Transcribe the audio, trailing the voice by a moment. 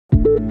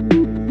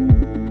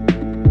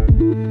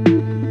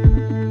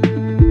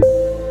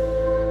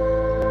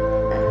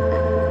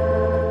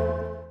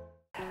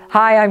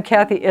Hi, I'm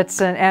Kathy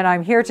Itzen, and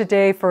I'm here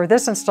today for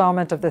this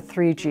installment of the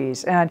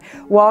 3G's. And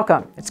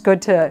welcome. It's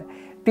good to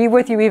be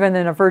with you even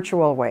in a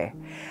virtual way.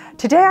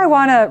 Today I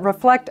want to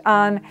reflect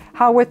on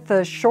how with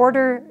the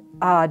shorter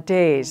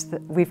days,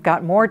 we've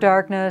got more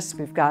darkness,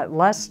 we've got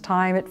less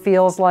time it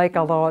feels like,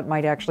 although it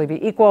might actually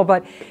be equal,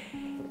 but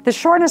the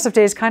shortness of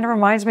days kind of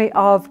reminds me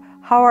of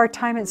how our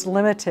time is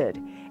limited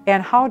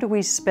and how do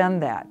we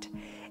spend that.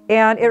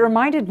 And it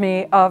reminded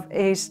me of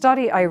a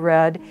study I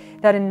read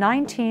that in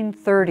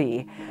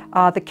 1930,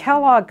 the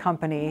Kellogg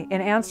Company,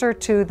 in answer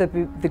to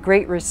the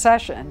Great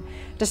Recession,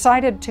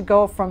 decided to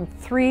go from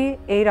 3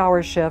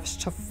 8-hour shifts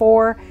to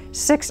 4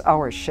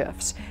 6-hour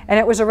shifts. And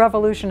it was a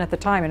revolution at the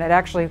time, and it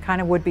actually kind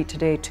of would be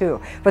today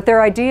too. But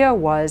their idea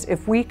was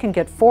if we can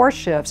get 4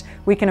 shifts,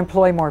 we can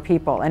employ more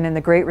people. And in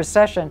the Great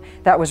Recession,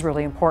 that was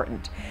really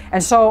important.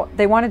 And so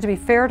they wanted to be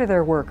fair to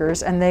their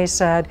workers, and they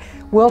said,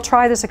 we'll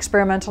try this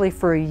experimentally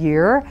for a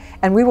year,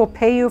 and we will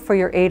pay you for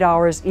your 8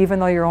 hours even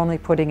though you're only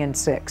putting in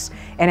 6.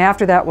 And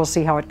after that, we'll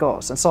see how it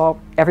goes. And so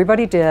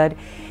everybody did.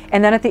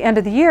 And then at the end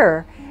of the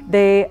year,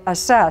 they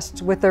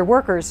assessed with their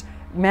workers,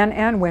 men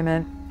and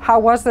women, how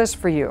was this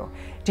for you?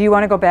 Do you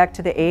want to go back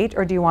to the 8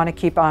 or do you want to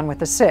keep on with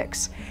the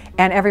 6?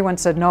 And everyone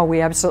said, no,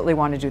 we absolutely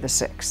want to do the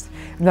 6th.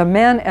 The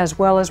men as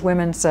well as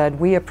women said,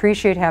 we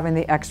appreciate having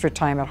the extra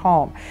time at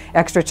home,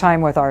 extra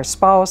time with our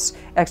spouse,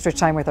 extra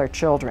time with our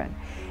children.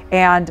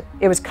 And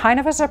it was kind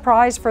of a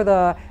surprise for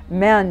the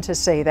men to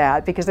say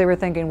that, because they were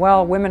thinking,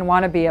 well, women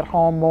want to be at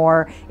home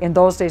more in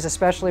those days,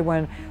 especially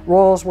when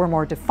roles were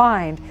more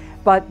defined.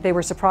 But they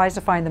were surprised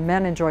to find the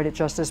men enjoyed it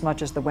just as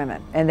much as the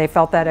women. And they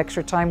felt that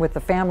extra time with the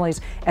families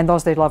and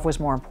those they loved was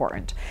more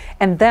important.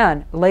 And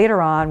then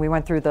later on, we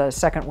went through the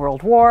Second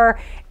World War,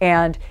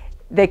 and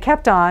they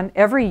kept on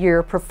every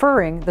year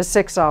preferring the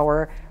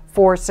 6-hour,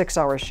 4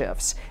 6-hour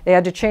shifts. They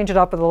had to change it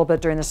up a little bit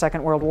during the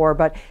Second World War,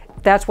 but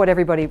that's what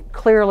everybody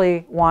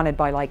clearly wanted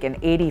by like an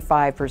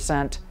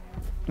 85%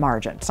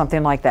 margin,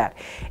 something like that.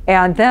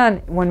 And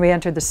then when we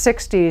entered the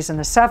 60s and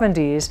the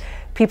 70s,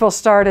 people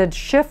started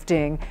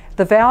shifting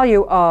the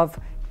value of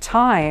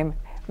time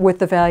with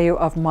the value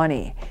of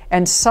money.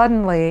 And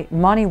suddenly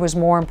money was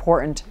more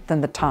important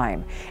than the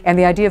time. And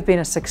the idea of being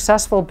a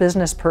successful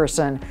business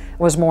person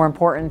was more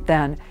important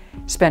than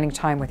spending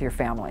time with your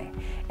family.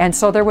 And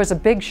so there was a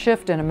big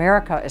shift in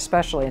America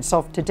especially. And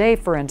so today,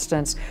 for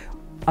instance,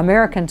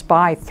 Americans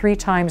buy 3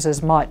 times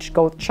as much,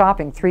 go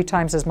shopping 3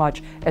 times as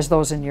much as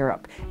those in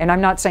Europe. And I'm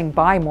not saying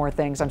buy more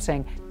things, I'm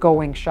saying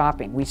going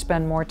shopping. We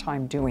spend more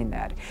time doing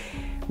that.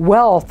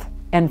 Wealth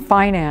and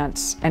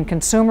finance and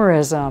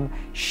consumerism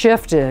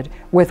shifted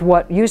with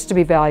what used to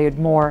be valued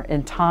more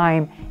in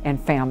time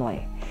and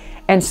family.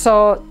 And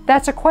so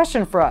that's a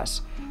question for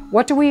us.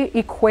 What do we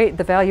equate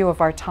the value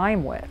of our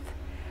time with?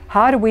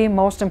 How do we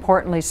most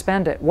importantly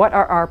spend it? What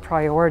are our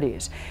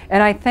priorities?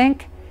 And I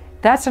think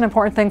that's an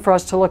important thing for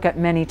us to look at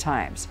many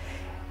times.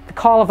 The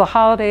call of the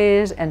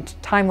holidays and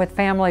time with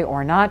family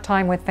or not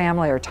time with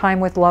family or time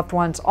with loved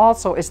ones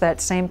also is that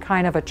same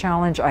kind of a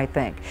challenge, I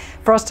think,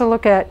 for us to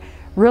look at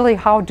really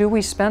how do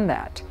we spend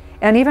that.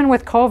 And even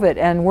with COVID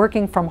and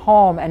working from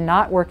home and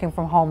not working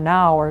from home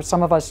now, or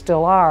some of us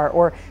still are,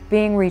 or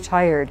being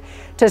retired,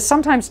 to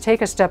sometimes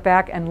take a step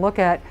back and look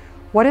at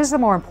what is the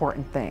more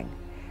important thing.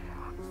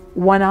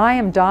 When I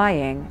am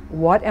dying,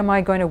 what am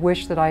I going to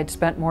wish that I had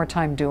spent more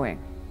time doing?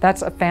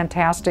 That's a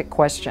fantastic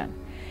question.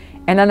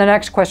 And then the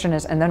next question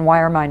is, and then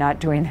why am I not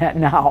doing that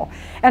now?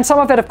 And some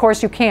of it, of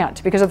course, you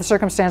can't because of the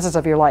circumstances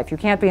of your life. You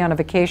can't be on a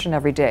vacation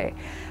every day.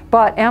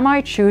 But am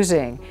I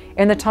choosing,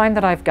 in the time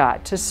that I've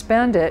got, to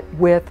spend it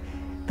with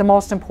the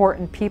most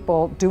important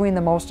people doing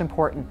the most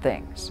important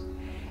things?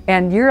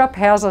 And Europe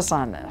has us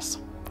on this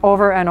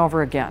over and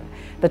over again.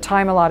 The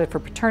time allotted for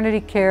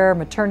paternity care,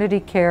 maternity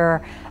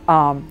care,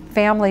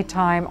 family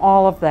time,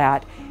 all of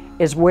that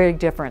is way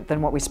different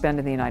than what we spend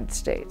in the United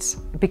States,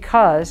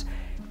 because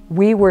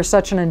we were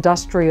such an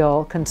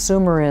industrial,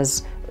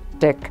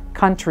 consumeristic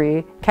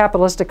country,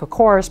 capitalistic of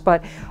course,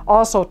 but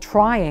also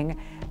trying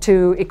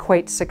to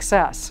equate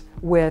success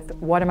with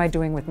what am I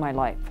doing with my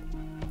life.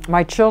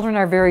 My children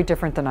are very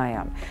different than I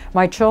am.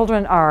 My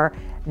children are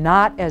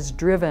not as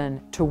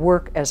driven to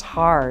work as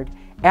hard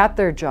at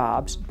their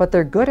jobs, but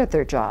they're good at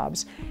their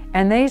jobs,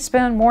 and they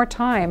spend more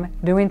time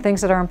doing things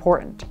that are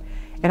important.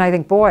 And I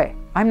think, boy,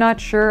 I'm not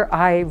sure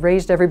I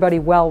raised everybody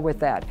well with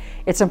that.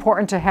 It's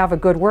important to have a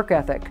good work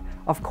ethic,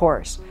 of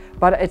course,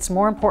 but it's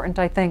more important,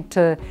 I think,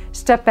 to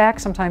step back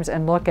sometimes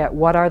and look at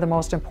what are the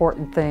most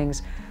important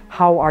things.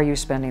 How are you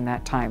spending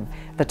that time,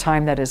 the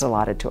time that is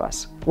allotted to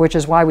us, which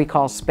is why we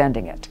call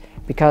spending it,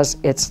 because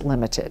it's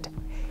limited.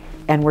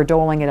 And we're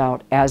doling it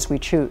out as we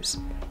choose.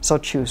 So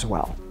choose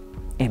well.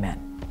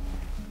 Amen.